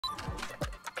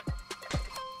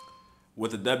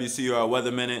With the WCUR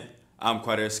Weather Minute, I'm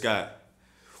Kwadir Scott.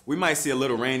 We might see a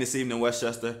little rain this evening in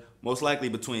Westchester, most likely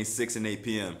between 6 and 8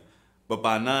 p.m. But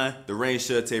by 9, the rain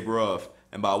should taper off,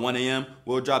 and by 1 a.m.,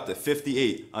 we'll drop to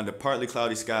 58 under partly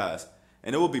cloudy skies.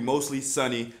 And it will be mostly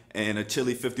sunny and a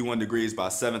chilly 51 degrees by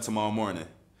 7 tomorrow morning.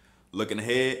 Looking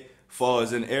ahead, fall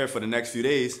is in the air for the next few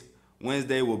days.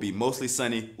 Wednesday will be mostly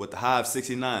sunny with a high of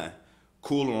 69.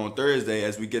 Cooler on Thursday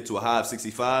as we get to a high of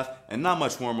 65, and not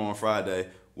much warmer on Friday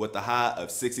with a high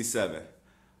of 67.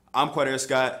 I'm Kwadir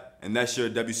Scott, and that's your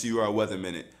WCUR Weather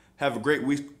Minute. Have a great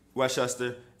week,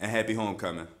 Westchester, and happy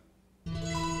homecoming.